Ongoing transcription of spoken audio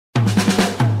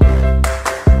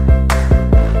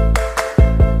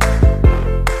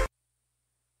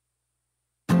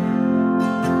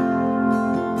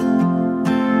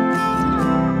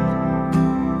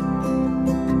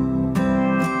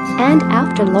And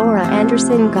after Laura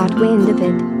Anderson got wind of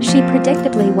it, she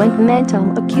predictably went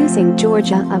mental, accusing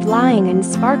Georgia of lying and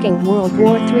sparking World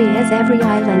War III as every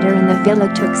islander in the villa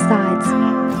took sides.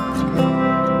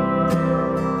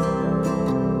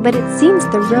 But it seems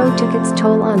the road took its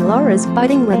toll on Laura's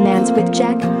budding romance with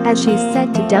Jack, as she's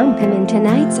set to dump him in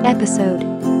tonight's episode.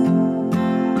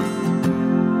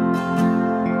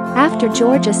 After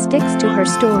Georgia sticks to her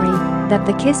story that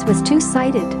the kiss was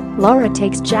two-sided, Laura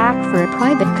takes Jack for a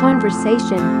private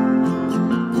conversation.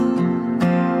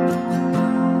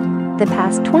 The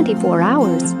past 24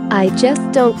 hours, I just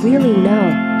don't really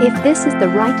know if this is the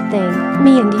right thing,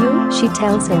 me and you, she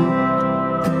tells him.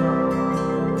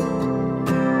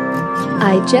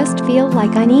 I just feel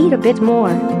like I need a bit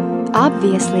more.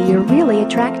 Obviously you're really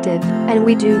attractive, and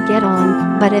we do get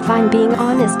on, but if I'm being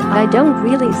honest, I don't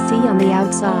really see on the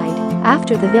outside,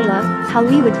 after the villa, how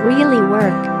we would really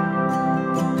work.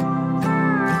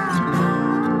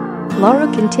 Laura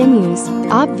continues,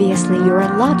 obviously you're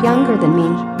a lot younger than me,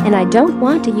 and I don't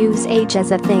want to use age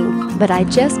as a thing, but I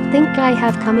just think I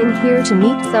have come in here to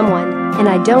meet someone, and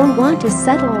I don't want to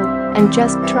settle, and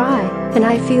just try, and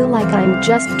I feel like I'm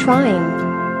just trying.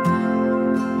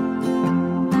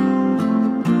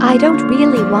 I don't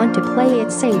really want to play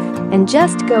it safe and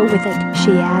just go with it,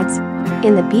 she adds.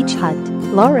 In the beach hut,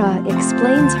 Laura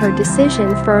explains her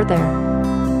decision further.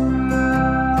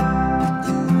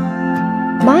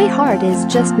 My heart is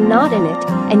just not in it,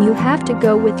 and you have to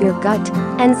go with your gut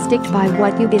and stick by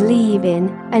what you believe in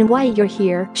and why you're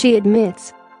here, she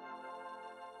admits.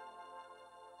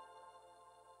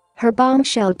 Her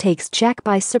bombshell takes Jack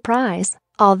by surprise,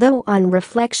 although on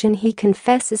reflection he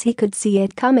confesses he could see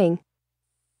it coming.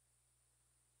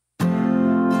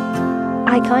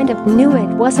 I kind of knew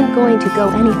it wasn't going to go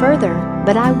any further,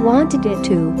 but I wanted it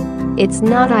to. It's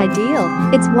not ideal,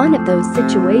 it's one of those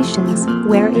situations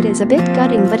where it is a bit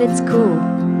gutting but it's cool,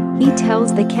 he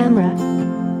tells the camera.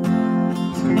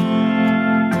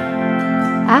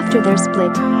 After their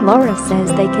split, Laura says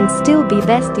they can still be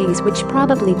besties, which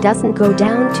probably doesn't go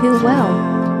down too well.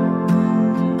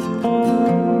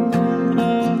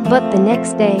 But the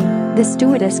next day, the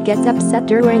stewardess gets upset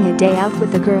during a day out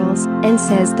with the girls and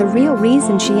says the real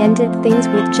reason she ended things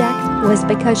with Jack was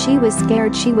because she was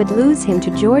scared she would lose him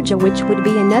to Georgia, which would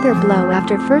be another blow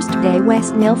after first day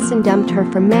Wes Nelson dumped her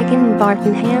for Megan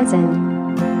Barton Hanson.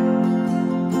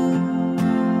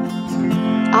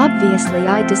 Obviously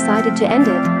I decided to end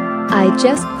it. I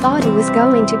just thought he was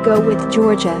going to go with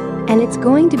Georgia, and it's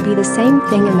going to be the same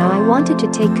thing, and I wanted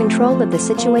to take control of the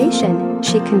situation,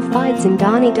 she confides in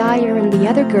Dani Dyer and the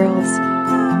other girls.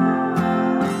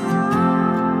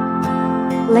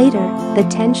 Later, the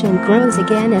tension grows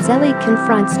again as Ellie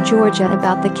confronts Georgia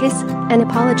about the kiss and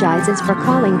apologizes for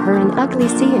calling her an ugly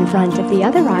C in front of the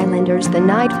other islanders the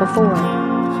night before.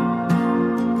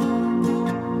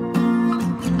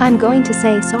 I'm going to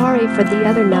say sorry for the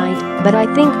other night, but I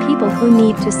think people who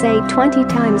need to say 20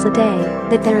 times a day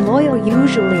that they're loyal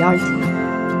usually aren't.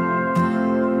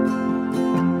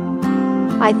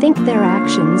 I think their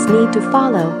actions need to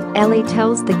follow, Ellie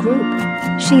tells the group.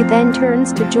 She then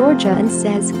turns to Georgia and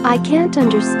says, I can't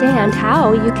understand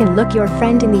how you can look your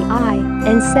friend in the eye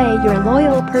and say you're a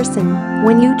loyal person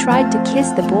when you tried to kiss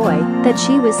the boy that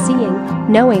she was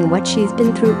seeing, knowing what she's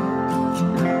been through.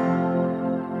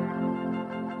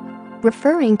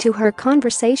 Referring to her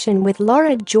conversation with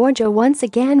Laura, Georgia once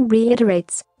again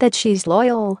reiterates that she's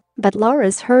loyal, but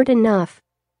Laura's heard enough.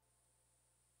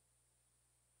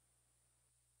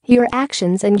 Your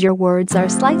actions and your words are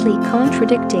slightly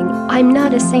contradicting. I'm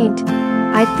not a saint.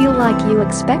 I feel like you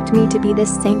expect me to be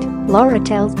this saint, Laura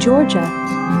tells Georgia.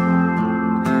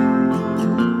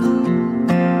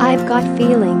 I've got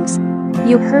feelings.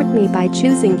 You hurt me by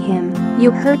choosing him, you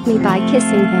hurt me by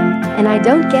kissing him, and I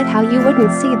don't get how you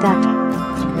wouldn't see that.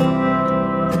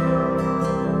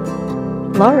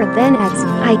 Laura then adds,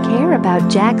 I care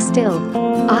about Jack still.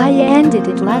 I ended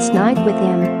it last night with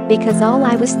him because all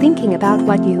I was thinking about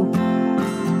what you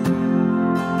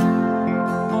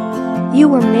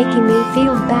were making me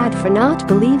feel bad for not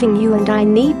believing you, and I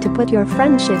need to put your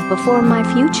friendship before my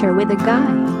future with a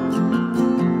guy.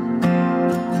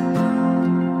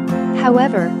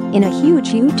 However, in a huge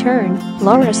U-turn,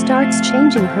 Laura starts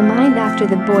changing her mind after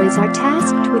the boys are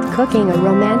tasked with cooking a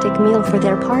romantic meal for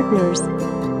their partners.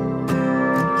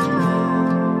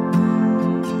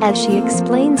 As she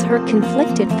explains her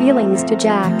conflicted feelings to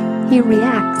Jack, he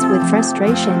reacts with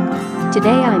frustration. Today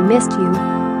I missed you.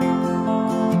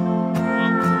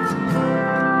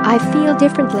 I feel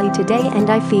differently today, and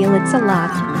I feel it's a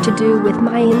lot to do with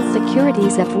my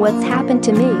insecurities of what's happened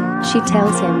to me, she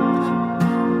tells him.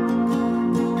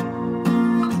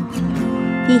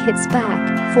 He hits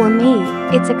back, for me,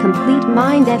 it's a complete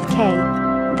mind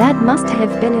FK. That must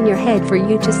have been in your head for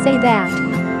you to say that.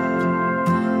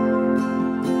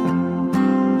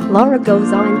 Laura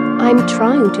goes on, I'm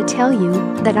trying to tell you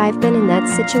that I've been in that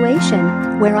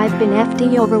situation where I've been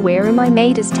FD over where my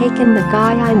mate has taken the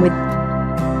guy I'm with.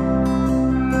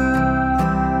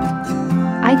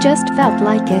 I just felt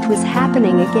like it was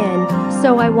happening again,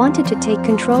 so I wanted to take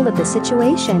control of the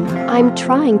situation. I'm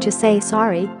trying to say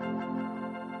sorry.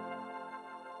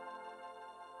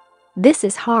 This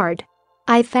is hard.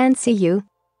 I fancy you.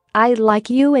 I like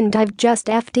you and I've just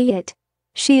FD it.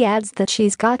 She adds that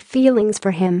she's got feelings for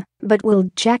him, but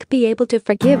will Jack be able to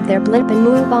forgive their blip and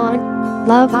move on?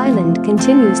 Love Island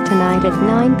continues tonight at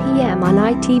 9 p.m. on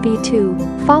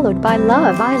ITV2, followed by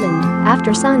Love Island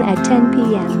After Sun at 10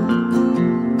 p.m.